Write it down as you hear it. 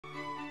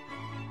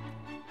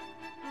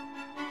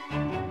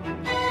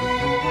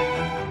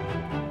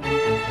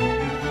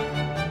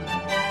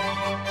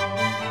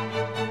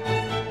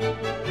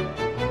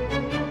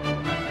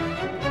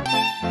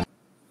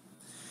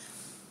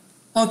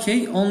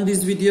Okay, on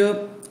this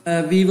video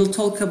we will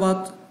talk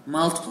about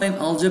multiplying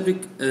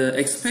algebraic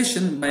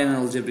expression by an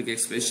algebraic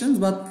expression,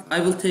 but I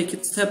will take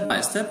it step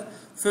by step.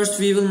 First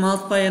we will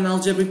multiply an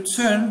algebraic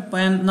term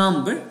by a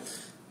number.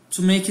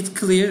 To make it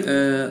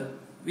clear,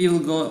 we will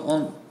go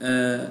on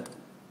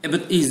a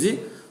bit easy.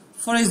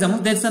 For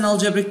example, that's an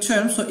algebraic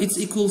term, so it's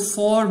equal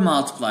 4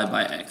 multiplied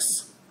by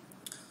x.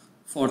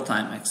 4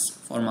 times x,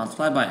 4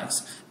 multiplied by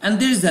x. And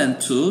there is then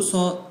 2,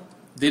 so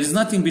there is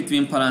nothing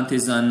between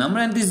parentheses and number,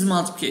 and this is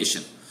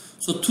multiplication.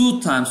 So 2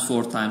 times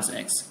 4 times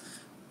x.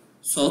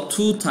 So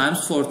 2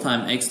 times 4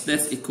 times x,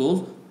 that's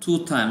equal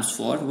 2 times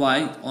 4.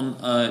 Why? On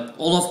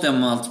all of them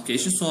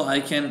multiplication, so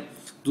I can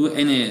do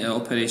any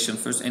operation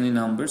first, any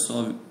number.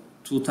 So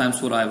 2 times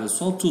 4 I will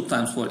solve. 2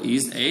 times 4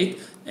 is 8.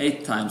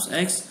 8 times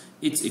x,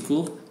 it's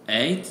equal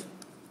 8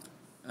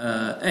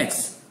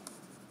 x.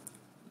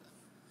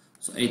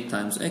 So 8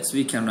 times x,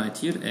 we can write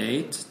here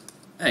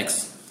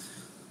 8x.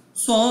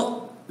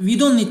 So we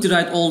don't need to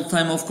write all the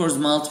time, of course,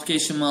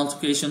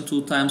 multiplication,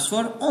 2 times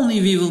 4. Only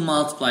we will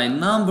multiply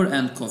number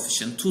and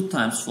coefficient. 2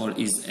 times 4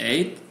 is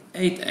 8,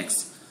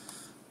 8x.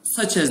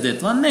 Such as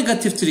that one.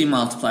 Negative 3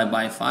 multiplied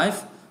by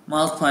 5,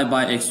 multiplied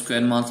by x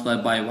squared,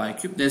 multiplied by y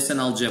cubed. That's an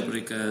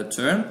algebraic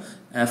term.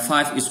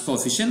 5 is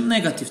coefficient,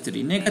 negative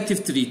 3. Negative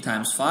 3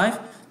 times 5,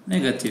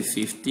 negative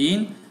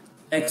 15,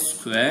 x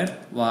squared,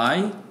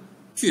 y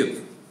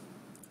cubed.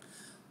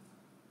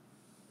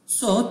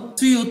 So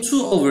 2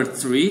 over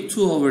 3,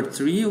 2 over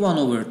 3, 1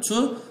 over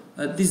 2.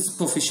 This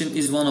coefficient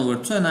is 1 over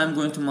 2, and I'm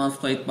going to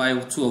multiply it by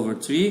 2 over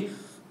 3.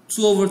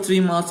 2 over 3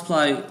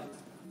 multiplied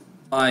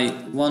by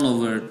 1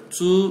 over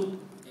 2,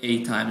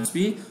 a times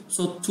b.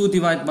 So 2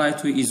 divided by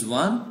 2 is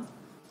 1.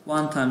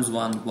 1 times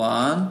 1,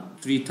 1.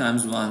 3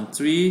 times 1,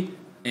 3.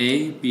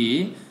 A,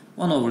 b.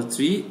 1 over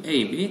 3,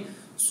 a, b.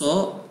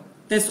 So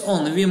that's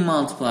only we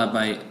multiply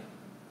by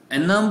a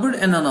number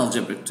and an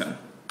algebraic term.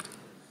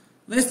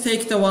 Let's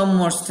take the one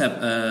more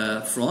step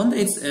front.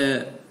 It's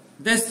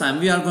this time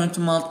we are going to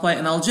multiply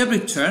an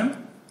algebraic term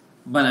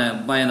by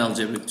an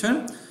algebraic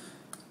term.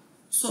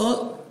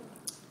 So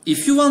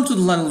if you want to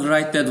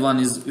write that one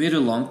is very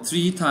long,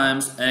 3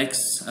 times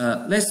x.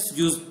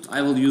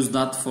 I will use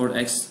that for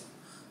x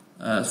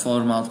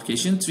for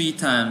multiplication. 3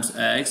 times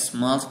x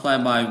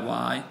multiplied by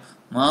y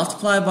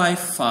multiplied by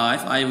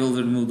 5. I will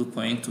remove the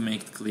point to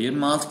make it clear.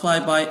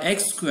 Multiplied by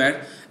x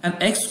squared, and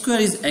x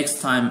squared is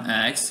x times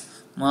x.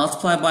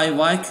 Multiplied by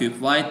y cube.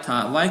 Y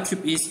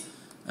cube is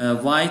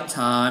y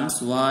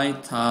times y.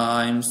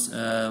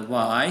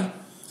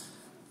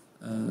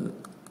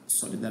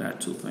 Sorry, there are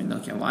 2 points.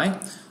 Okay, y.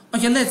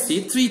 Okay, let's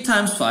see. 3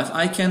 times 5.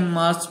 I can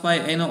multiply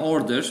any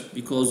order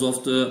because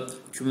of the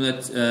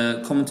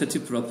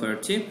commutative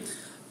property.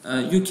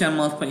 You can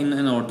multiply in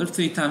an order.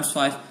 3 times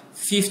 5,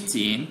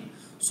 15.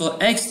 So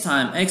x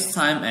times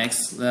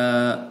x.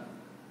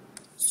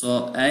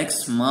 So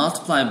x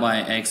multiplied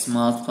by x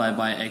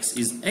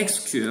is x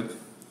cube.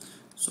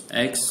 So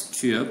x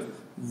cube,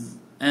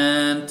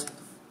 and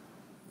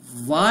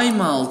y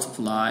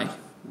multiply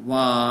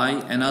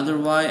y, another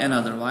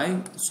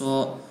y.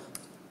 So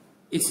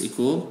it's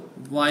equal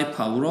y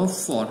power of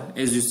 4.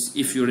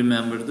 If you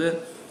remember the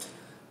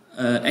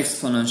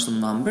exponential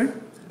number.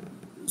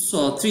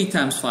 So 3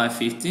 times 5,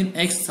 15.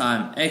 X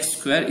times x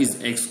squared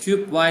is x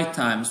cube. Y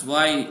times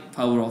y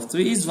power of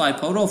 3 is y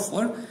power of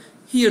 4.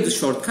 Here the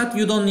shortcut.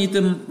 You don't need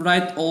to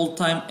write all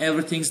time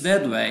everything's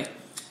that way.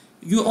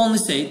 You only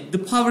say the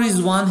power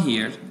is 1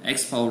 here,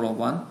 x power of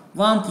 1.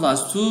 1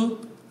 plus 2,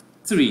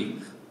 3.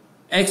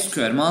 X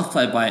squared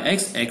multiplied by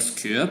x, x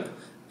cube.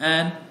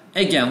 And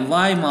again,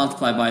 y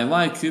multiplied by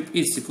y cube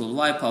is equal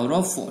y power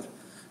of 4.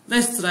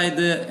 Let's try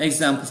the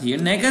example here.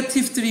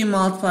 Negative 3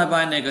 multiplied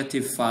by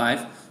negative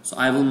 5. So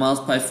I will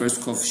multiply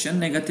first coefficient.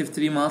 Negative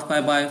 3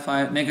 multiplied by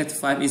 5. Negative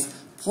 5 is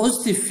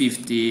positive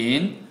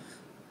 15.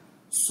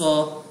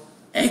 So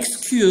x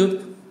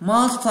cube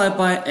multiplied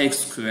by x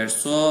squared.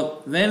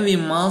 So when we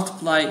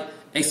multiply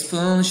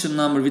exponential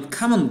number with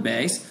common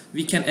base,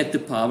 we can add the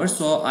power.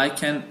 So I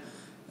can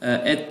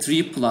add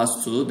 3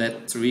 plus 2,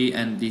 that 3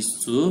 and this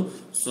 2.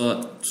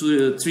 So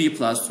 3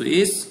 plus 2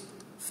 is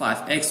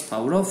 5, x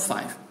power of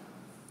 5.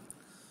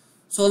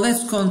 So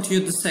let's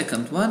continue the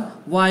second one.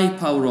 Y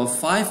power of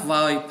 5,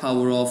 y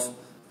power of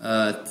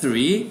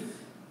 3.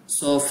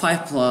 So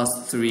 5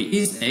 plus 3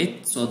 is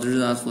 8. So the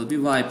result will be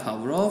y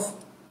power of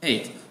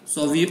 8.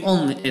 So we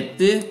only add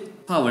the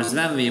powers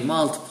when we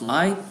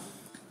multiply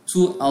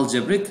two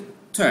algebraic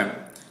term.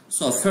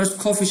 So first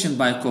coefficient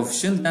by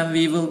coefficient, then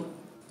we will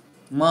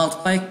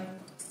multiply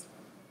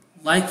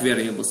like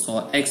variables.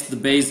 So x, the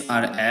base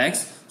are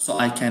x, so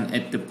I can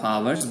add the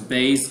powers.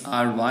 Base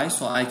are y,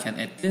 so I can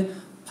add the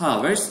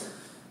powers.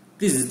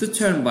 This is the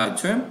term by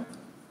term.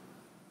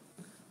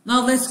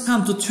 Now let's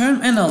come to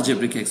term and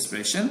algebraic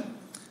expression.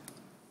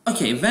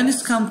 Okay, when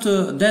it's come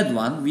to that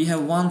one, we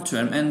have one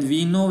term and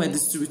we know a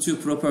distributive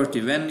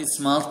property. When it's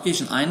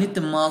multiplication, I need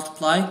to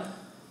multiply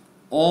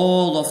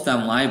all of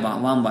them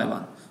one by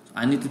one.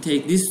 I need to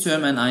take this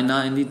term and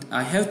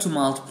I have to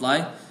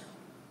multiply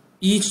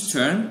each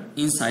term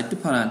inside the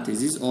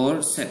parentheses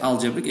or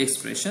algebraic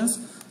expressions.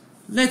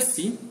 Let's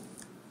see.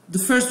 The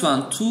first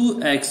one,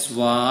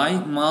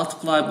 2xy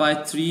multiplied by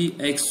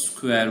 3x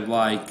squared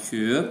y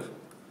cube.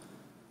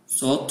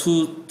 So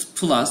 2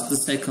 plus the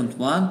second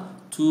one,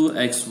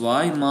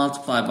 2xy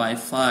multiplied by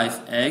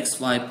 5x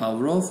y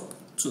power of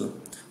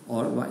 2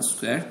 or y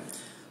squared.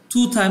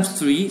 2 times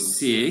 3,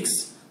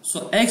 6.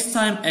 So x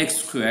times x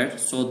squared.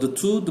 So the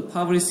 2, the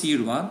power is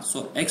here 1.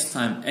 So x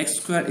times x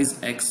squared is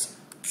x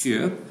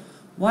cube.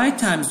 Y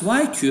times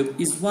y cube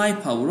is y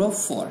power of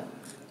 4.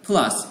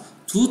 Plus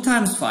 2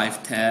 times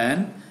 5,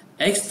 10.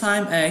 X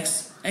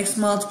times x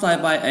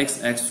multiplied by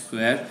x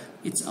squared.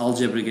 It's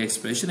algebraic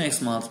expression,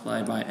 x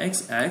multiplied by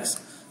x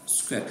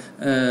squared.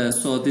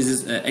 So this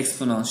is an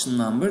exponential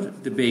number,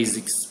 the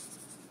basics.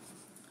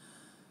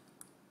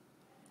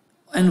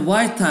 And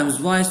y times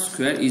y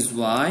squared is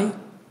y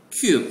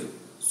cube.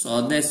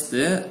 So that's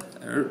the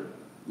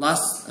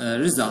last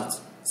result.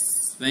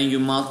 When you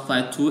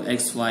multiply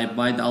 2xy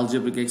by the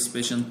algebraic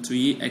expression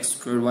 3x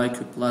squared y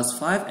cube plus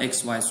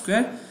 5xy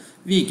squared,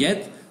 we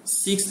get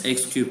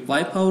 6x cubed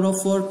y power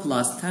of 4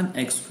 plus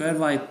 10x squared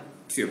y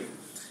cube.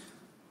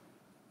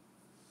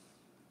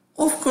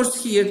 Of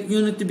course, here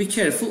you need to be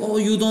careful, or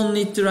you don't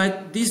need to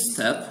write this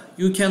step.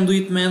 You can do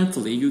it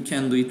mentally.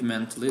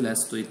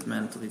 Let's do it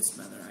mentally. It's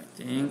better, I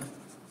think.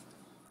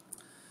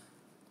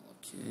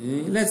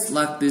 Okay, let's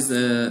lock this.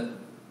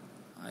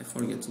 I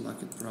forget to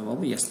lock it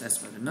probably. Yes, that's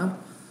better now.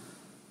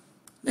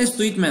 Let's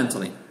do it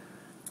mentally.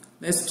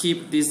 Let's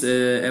keep this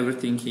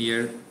everything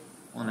here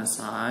on a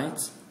side.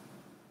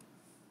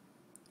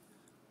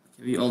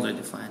 We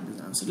already find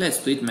this answer.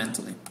 Let's do it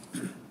mentally.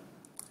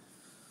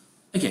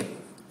 Okay,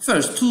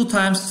 first 2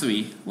 times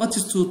 3. What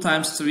is 2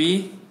 times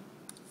 3?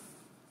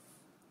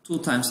 2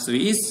 times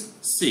 3 is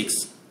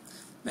 6.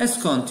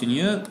 Let's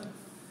continue.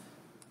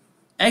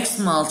 X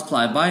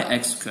multiplied by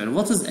x squared.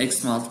 What is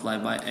x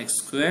multiplied by x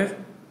squared?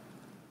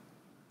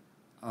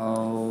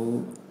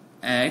 Oh,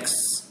 x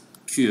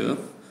cube.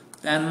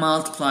 Then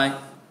multiply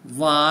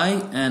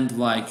y and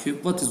y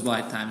cube. What is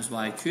y times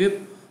y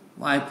cube?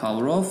 Y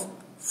power of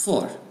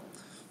 4.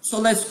 So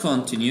let's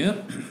continue.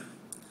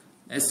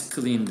 Let's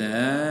clean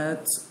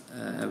that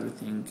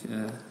everything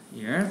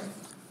here.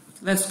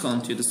 Let's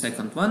continue the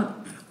second one.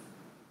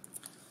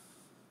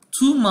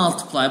 2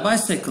 multiplied by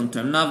second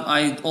term. Now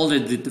I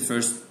already did the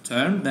first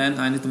term, then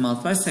I need to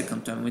multiply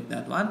second term with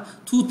that one.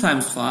 2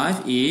 times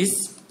 5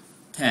 is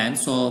 10.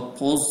 So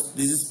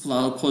this is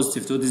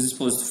positive 2, this is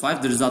positive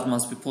 5. The result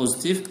must be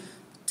positive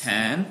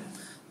 10.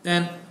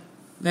 Then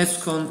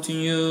let's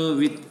continue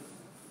with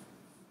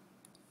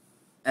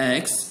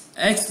x.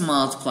 X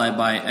multiplied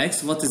by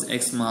x. What is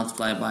x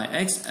multiplied by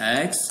x?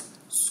 X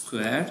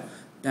squared.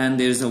 Then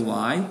there is a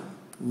y.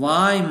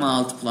 Y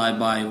multiplied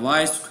by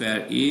y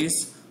squared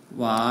is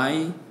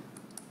y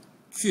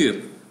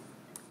cube.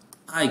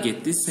 I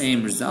get the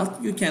same result.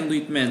 You can do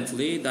it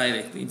mentally,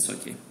 directly. It's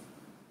okay.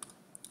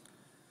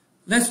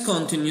 Let's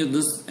continue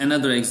this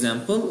another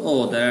example.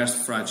 Oh, there are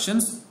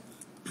fractions.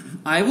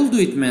 I will do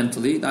it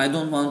mentally. I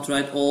don't want to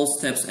write all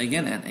steps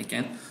again and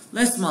again.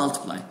 Let's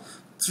multiply.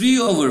 3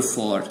 over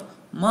 4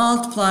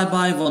 multiply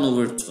by 1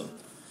 over 2.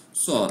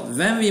 So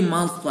when we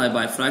multiply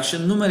by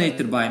fraction,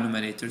 numerator by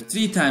numerator,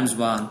 3 times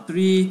 1,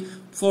 3,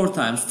 4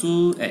 times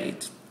 2,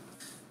 8.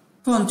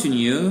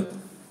 Continue.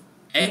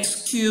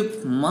 X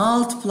cubed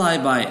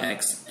multiplied by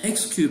x.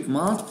 X cubed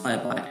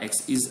multiplied by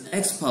x is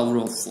x power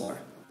of 4.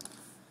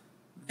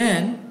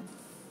 Then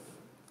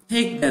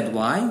take that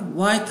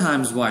y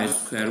times y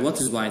squared. What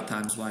is y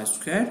times y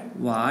squared?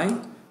 Y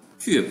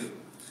cube.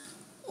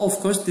 Of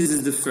course, this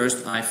is the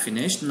first I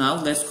finished. Now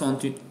let's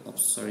continue.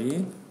 Oops,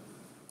 sorry.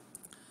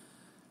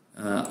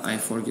 I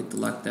forget to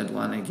lock that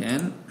one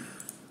again.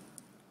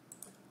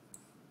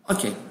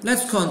 Okay,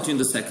 let's continue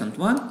the second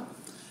one.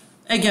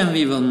 Again,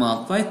 we will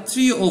multiply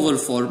 3 over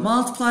 4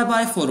 multiply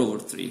by 4 over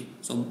 3.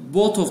 So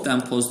both of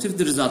them positive.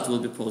 The result will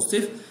be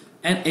positive.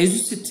 And as you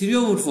see, 3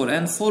 over 4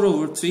 and 4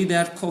 over 3, they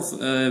are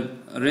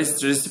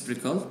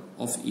reciprocal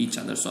of each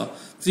other. So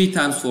 3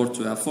 times 4,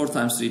 12. 4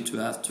 times 3,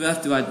 12.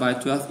 12 divided by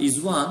 12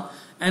 is 1.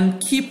 And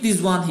keep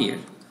this 1 here.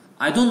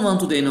 I don't want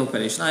to do any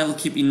operation. I will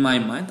keep in my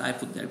mind. I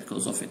put there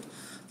because of it.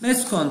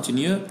 Let's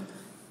continue.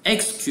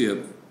 X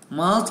cube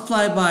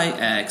multiplied by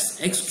x.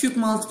 X cube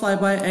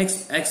multiplied by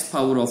x. X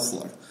power of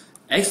 4.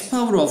 X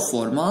power of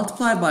 4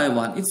 multiplied by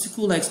 1. It's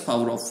equal to x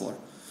power of 4.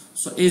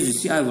 So as you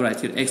see, I will write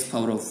here x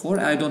power of 4.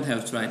 I don't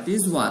have to write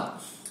this 1.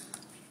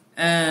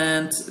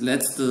 And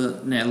let's do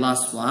the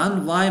last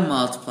one. Y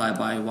multiplied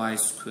by y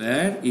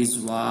squared is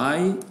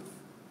y.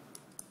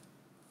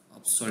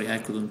 Oh, sorry, I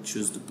couldn't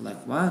choose the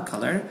black one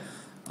color.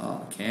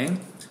 Okay.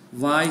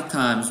 Y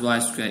times y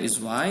squared is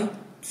y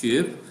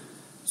cube.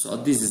 So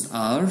this is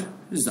our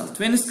result.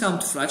 When it's come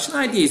to fraction,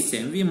 idea is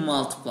same. We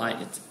multiply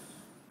it.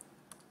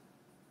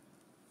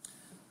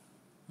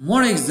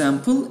 More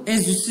example,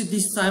 as you see,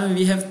 this time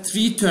we have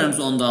 3 terms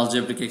on the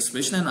algebraic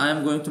expression and I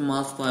am going to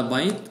multiply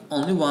by it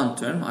only 1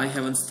 term. I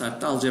haven't started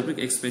the algebraic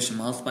expression,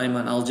 multiply by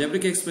an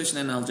algebraic expression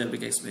and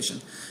algebraic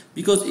expression.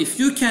 Because if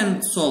you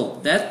can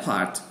solve that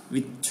part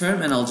with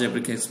term and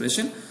algebraic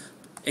expression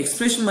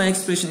by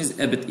expression is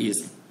a bit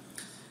easy.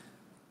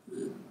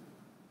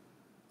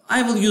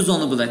 I will use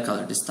only black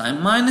color this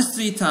time. Minus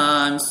 3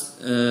 times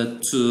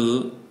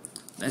 2.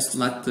 Let's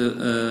lock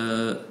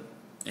the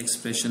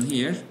expression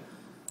here.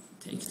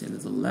 Take it a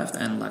little left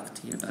and lock it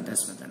here.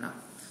 That's better now.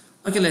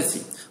 Okay, let's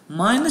see.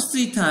 Minus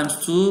 3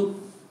 times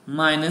 2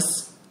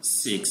 minus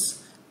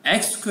 6.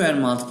 X squared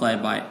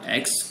multiplied by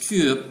x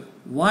cube.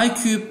 Y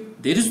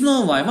cube. There is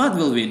no y. What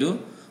will we do?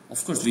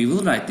 Of course, we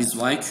will write this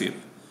y cube.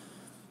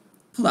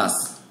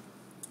 Plus.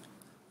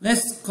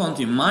 Let's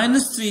continue.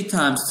 Minus 3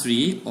 times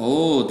 3.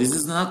 Oh, this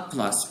is not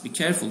plus. Be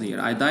careful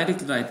here. I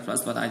directly write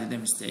plus, but I did a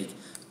mistake.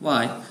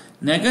 Why?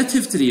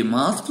 Negative 3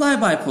 multiplied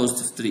by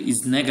positive 3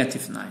 is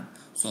negative 9.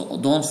 So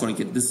don't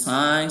forget, the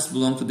signs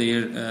belong to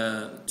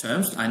their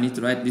terms. I need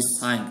to write this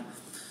sign.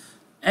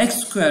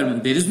 X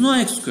squared, there is no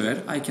x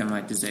squared. I can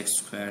write this x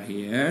squared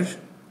here.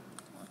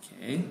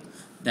 Okay.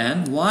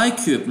 Then y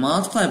cubed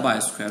multiplied by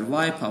square,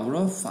 y power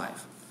of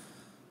 5.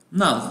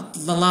 Now,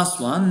 the last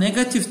one,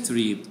 negative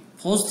 3,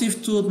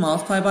 positive 2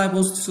 multiplied by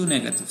positive 2,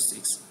 negative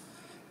 6.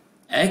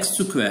 X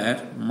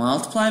squared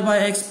multiplied by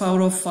x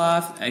power of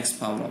 5, x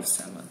power of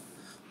 7.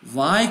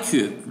 Y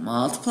cubed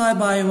multiplied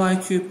by y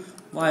cubed,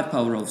 y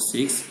power of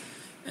 6.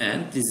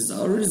 And this is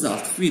our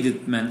result. We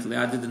did mentally,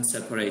 I didn't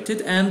separate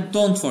it. And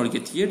don't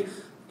forget here,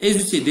 as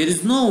you see, there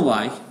is no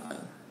y.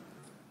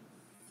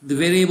 The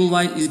variable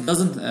y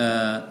doesn't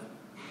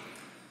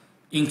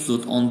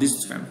include on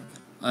this term.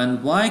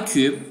 And y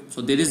cubed,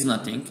 so there is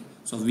nothing.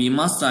 So we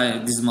must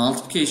write this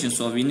multiplication,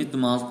 so we need to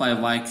multiply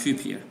y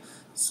cubed here.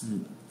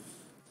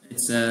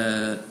 It's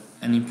an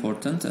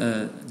important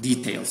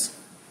details.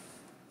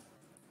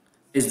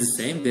 Is the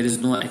same, there is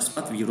no x,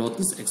 but we wrote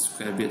this x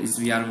squared. If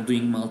we are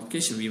doing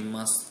multiplication, we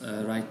must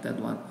write that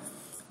one.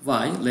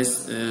 Y,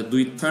 let's do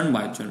it term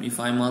by term. If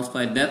I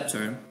multiply that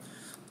term,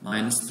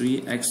 minus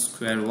 3x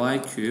squared y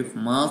cubed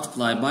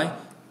multiplied by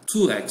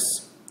 2x.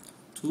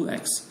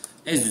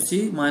 As you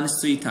see, minus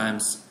 3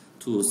 times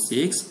 2,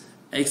 6,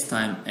 x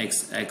times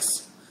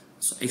x,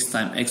 so x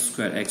times x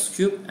squared x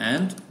cubed,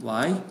 and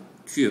y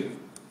cubed.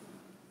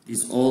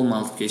 This is all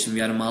multiplication.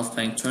 We are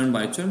multiplying term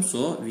by term,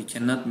 so we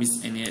cannot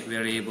miss any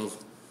variable.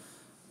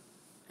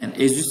 And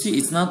as you see,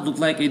 it's not look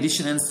like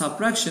addition and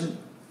subtraction.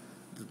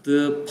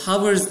 The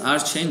powers are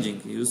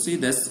changing. You see,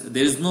 there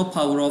is no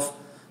power of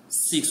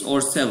 6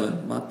 or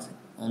 7, but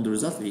on the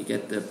result we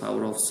get the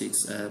power of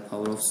 6,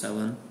 power of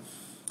 7.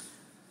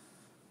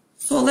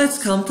 So let's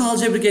come to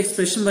algebraic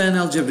expression by an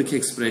algebraic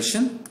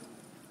expression.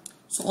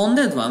 So on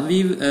that one,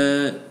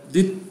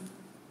 the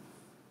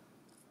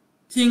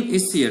thing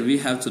is here we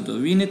have to do.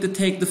 We need to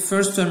take the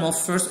first term of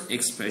first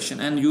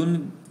expression, and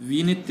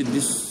we need to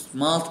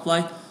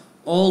multiply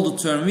all the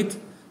term with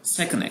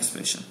second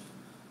expression,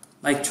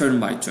 like term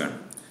by term.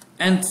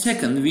 And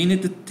second, we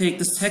need to take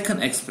the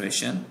second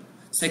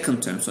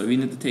term. So we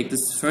need to take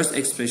this first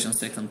expression,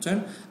 second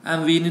term,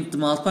 and we need to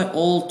multiply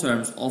all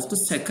terms of the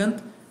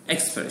second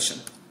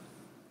expression.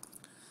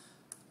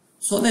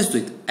 So let's do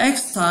it.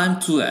 X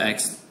times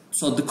 2x.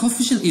 So the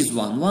coefficient is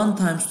 1. 1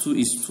 times 2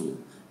 is 2.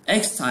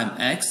 X times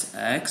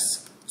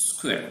x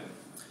squared.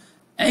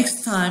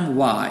 X times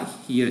y.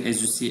 Here,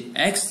 as you see,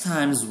 x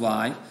times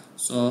y.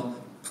 So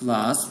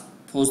plus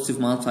positive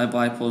multiplied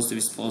by positive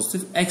is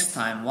positive. X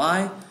times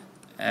y,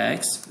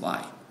 x,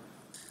 y.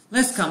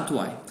 Let's come to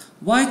y.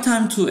 Y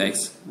times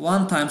 2x.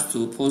 1 times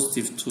 2,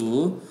 positive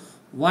 2.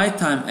 Y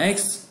times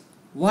x,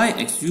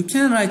 yx. You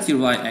can write here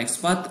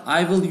yx, but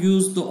I will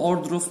use the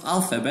order of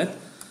alphabet.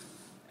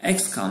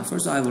 X comes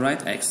first, I will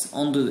write x.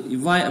 On the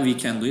y we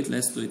can do it,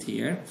 let's do it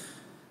here.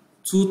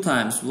 2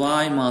 times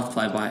y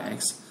multiplied by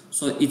x.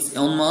 So it's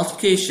on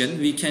multiplication,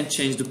 we can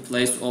change the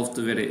place of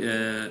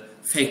the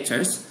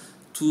factors.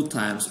 2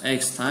 times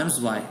x times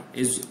y.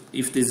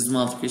 If this is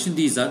multiplication,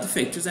 these are the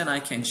factors and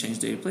I can change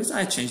their place.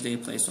 I change their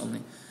place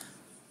only.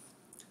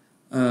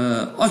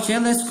 Okay,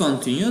 let's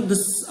continue.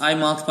 This I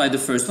multiply the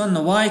first one.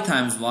 Now y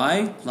times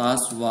y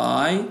plus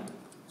y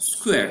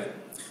squared.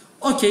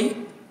 Okay,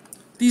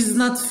 this is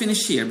not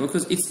finished here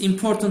because it's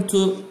important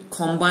to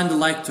combine the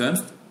like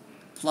terms.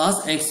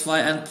 Plus xy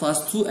and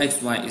plus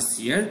 2xy is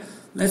here.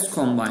 Let's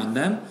combine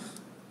them.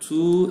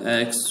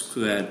 2x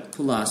squared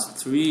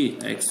plus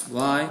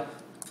 3xy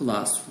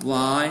plus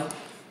y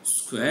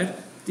squared.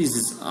 This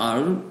is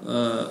our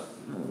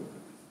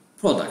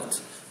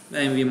product.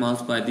 When we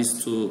multiply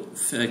these two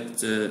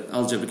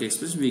algebraic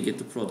expressions, we get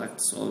the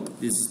product. So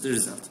this is the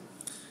result.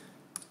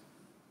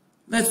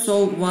 Let's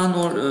solve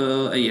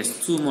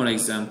two more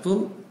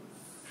example.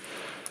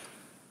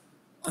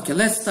 Okay,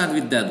 let's start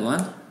with that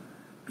one.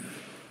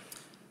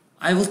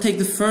 I will take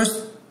the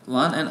first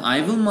one and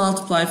I will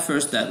multiply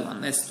first that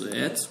one. Let's do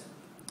it.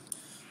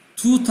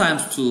 2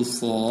 times 2,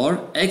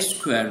 4, x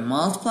squared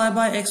multiplied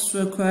by x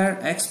squared,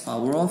 x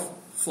power of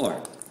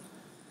 4.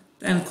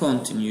 Then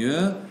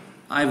continue.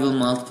 I will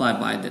multiply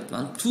by that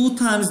one. 2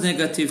 times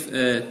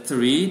negative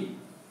 3,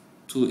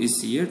 2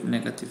 is here,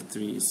 negative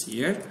 3 is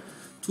here.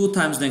 2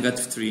 times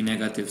negative 3,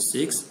 negative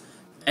 6.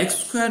 X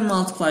squared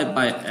multiplied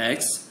by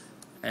x,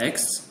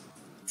 x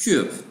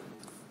cube.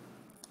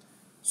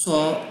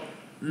 So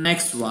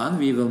next one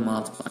we will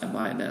multiply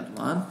by that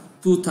one.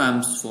 2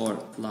 times 4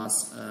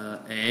 plus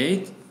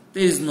 8.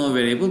 There is no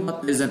variable,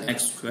 but there is an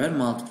x square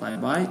multiplied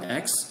by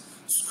x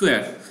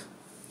square.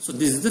 So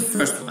this is the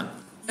first one.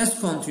 Let's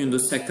continue the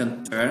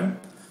second term.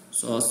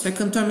 So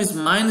second term is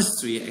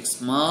minus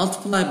 3x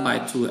multiplied by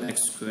 2x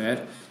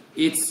squared.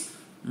 It's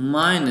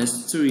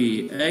minus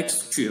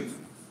 3x cubed.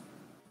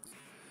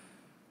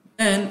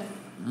 Then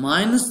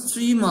minus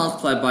 3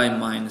 multiplied by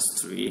minus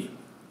 3.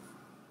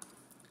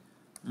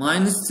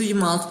 Minus 3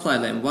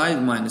 multiplied by why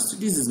minus 3?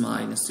 This is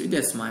minus 3.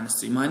 That's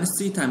minus 3. Minus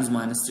 3 times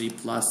minus 3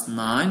 plus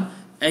 9.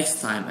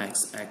 X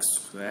times x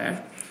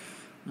squared.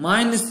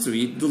 Minus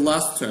 3, the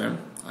last term.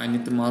 I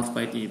need to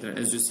multiply it either.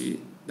 As you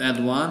see,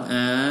 that one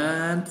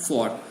and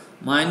 4.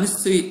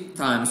 Minus 3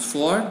 times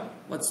 4.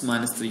 What's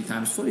minus 3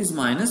 times 4? Is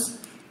minus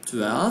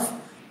 12.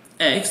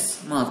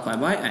 X multiplied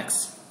by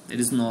x. There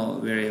is no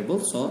variable,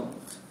 so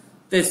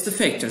that's the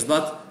factors.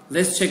 But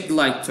let's check the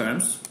like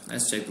terms.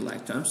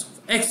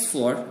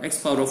 x4, x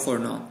power of 4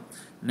 now.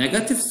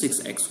 Negative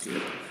 6x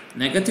cubed.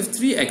 Negative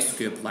 3x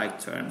cubed like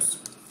terms.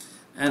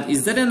 And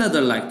is there another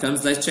like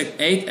terms? Let's check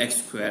 8x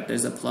squared.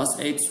 There's a plus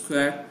 8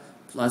 squared,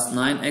 plus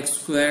 9x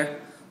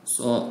squared.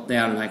 So they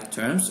are like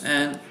terms.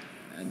 And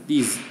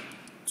these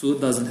two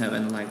doesn't have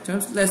any like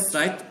terms. Let's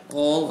write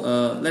all,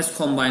 let's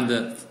combine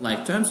the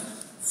like terms.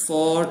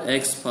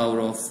 4x power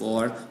of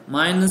 4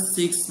 minus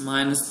 6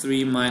 minus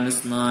 3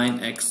 minus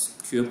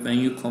 9x cubed. When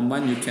you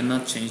combine, you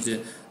cannot change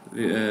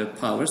the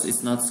powers.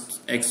 It's not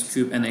x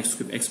cubed and x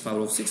cubed, x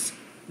power of 6.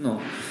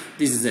 No,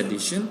 this is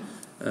addition.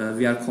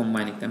 We are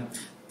combining them.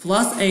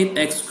 Plus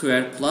 8x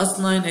squared plus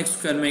 9x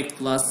squared make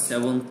plus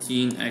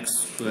 17x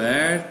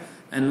squared.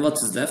 And what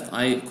is left?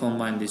 I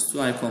combine these two.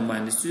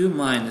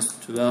 Minus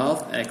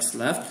 12x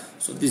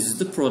left. So this is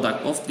the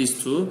product of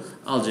these two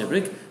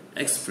algebraic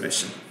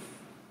expression.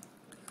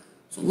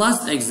 So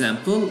last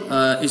example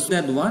is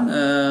that one.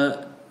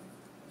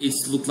 It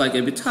looks like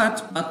a bit hard,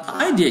 but the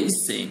idea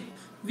is same.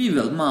 We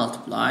will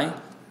multiply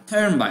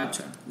term by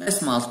term.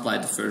 Let's multiply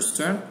the first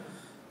term.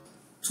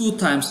 2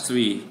 times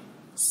 3,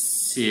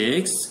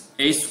 6.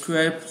 A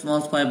squared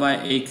multiplied by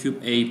a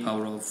cube, a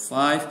power of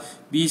 5.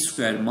 B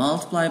squared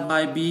multiplied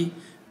by b,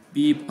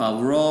 b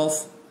power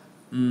of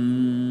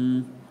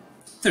 3.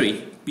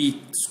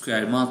 B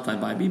squared multiplied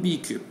by b, b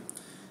cube.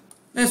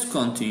 Let's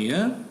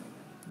continue.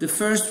 The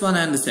first one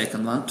and the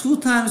second one. 2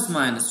 times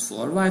minus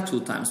 4. Why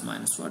 2 times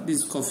minus 4?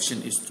 This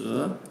coefficient is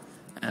 2.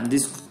 And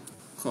this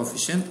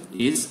coefficient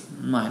is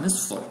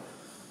minus 4.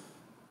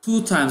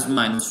 2 times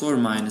minus 4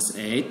 minus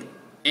 8.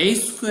 A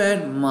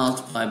squared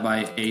multiplied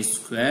by a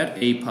squared,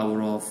 a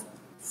power of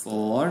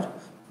 4.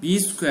 B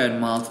squared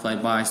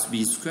multiplied by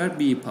b squared,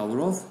 b power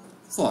of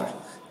 4.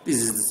 This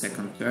is the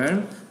second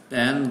term.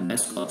 Then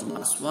let's go to the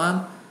last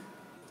one.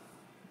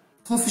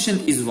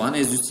 Coefficient is 1,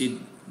 as you see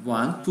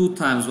 1. 2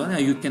 times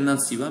 1, you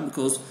cannot see 1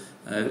 because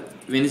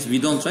when we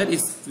don't write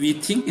it, we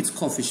think it's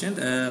coefficient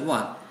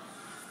 1.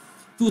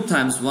 2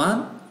 times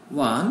 1,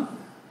 1.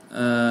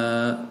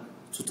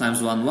 2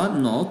 times 1,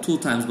 1. No, 2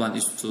 times 1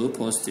 is 2,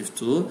 positive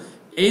 2.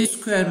 A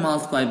squared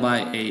multiplied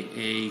by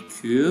a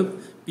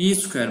cube, b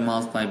squared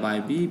multiplied by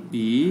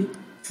b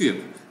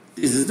cube.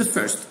 This is the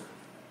first.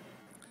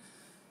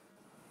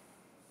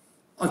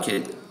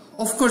 Okay,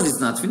 of course it's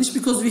not finished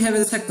because we have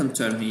a second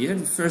term here.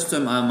 The first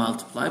term I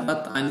multiply,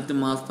 but I need to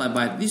multiply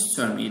by this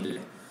term either.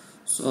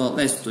 So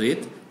let's do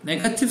it.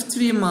 Negative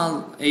 3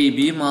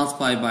 ab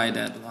multiplied by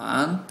that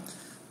one.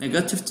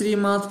 Negative 3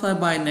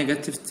 multiplied by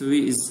negative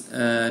 3 is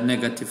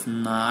negative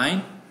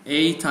 9.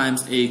 A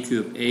times a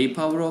cube, a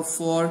power of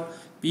 4.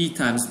 B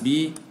times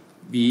b,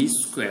 b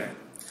squared.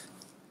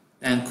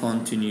 Then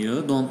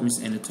continue. Don't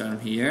miss any term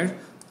here.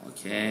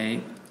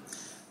 Okay.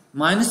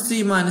 Minus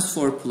 3 minus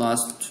 4 plus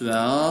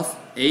 12.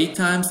 A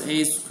times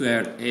a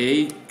squared,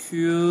 a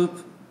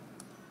cube.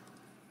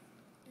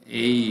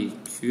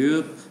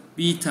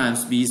 B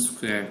times b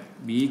squared,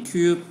 b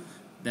cube.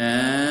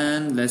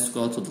 Then let's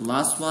go to the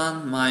last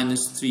one.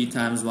 Minus 3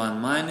 times 1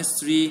 minus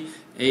 3.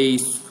 A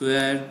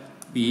squared,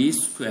 b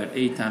squared.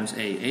 A times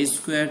a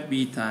squared.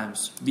 B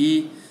times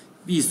b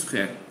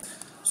squared.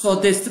 So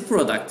that's the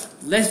product.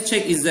 Let's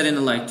check, is there any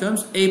like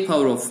terms? A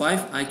power of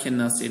 5. I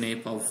cannot say an a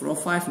power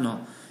of 5.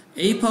 No.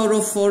 A power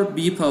of 4,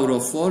 b power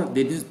of 4.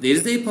 There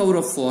is a power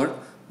of 4,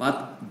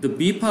 but the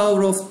b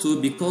power of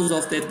 2, because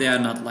of that they are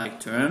not like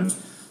terms.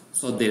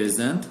 So there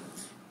isn't.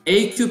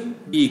 A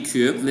cube, b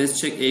cube. Let's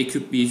check a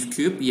cube, b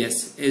cube.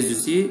 Yes, as you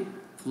see,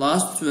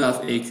 plus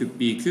 12 a cube,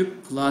 b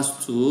cube,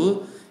 plus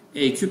 2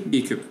 a cube,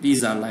 b cube.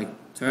 These are like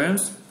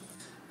terms.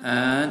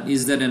 And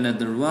is there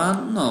another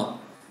one? No.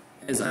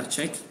 As I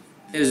check,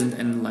 there isn't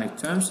any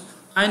like terms.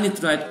 I need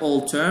to write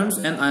all terms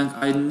and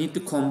I need to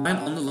combine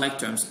only like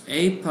terms.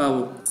 A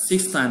power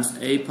 6 times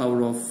a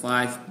power of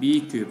 5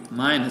 b cubed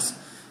minus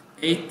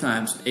 8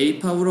 times a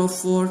power of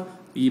 4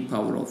 b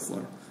power of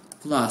 4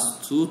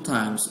 plus 2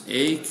 times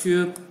a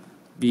cube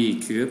b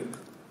cube.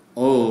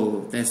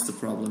 Oh, that's the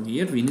problem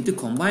here. We need to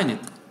combine it.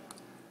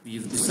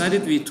 We've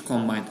decided we to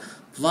combine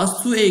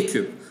plus 2a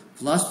cube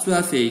plus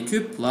 12a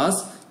cube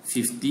plus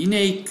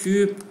 15a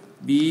cube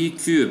b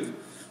cube.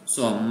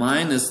 So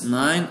minus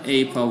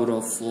 9a power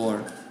of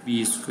 4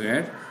 b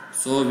squared.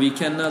 So we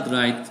cannot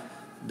write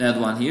that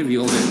one here. We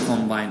already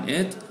combine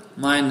it.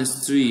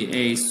 Minus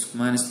 3a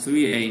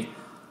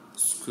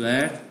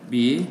squared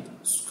b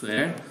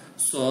squared.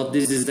 So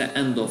this is the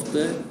end of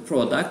the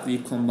product. We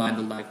combine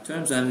the like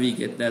terms and we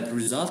get that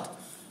result.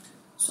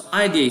 So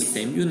idea is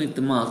same. You need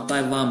to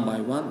multiply one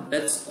by one.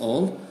 That's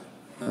all.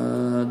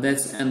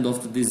 That's end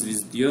of this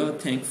video.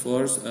 Thanks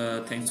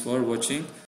for watching.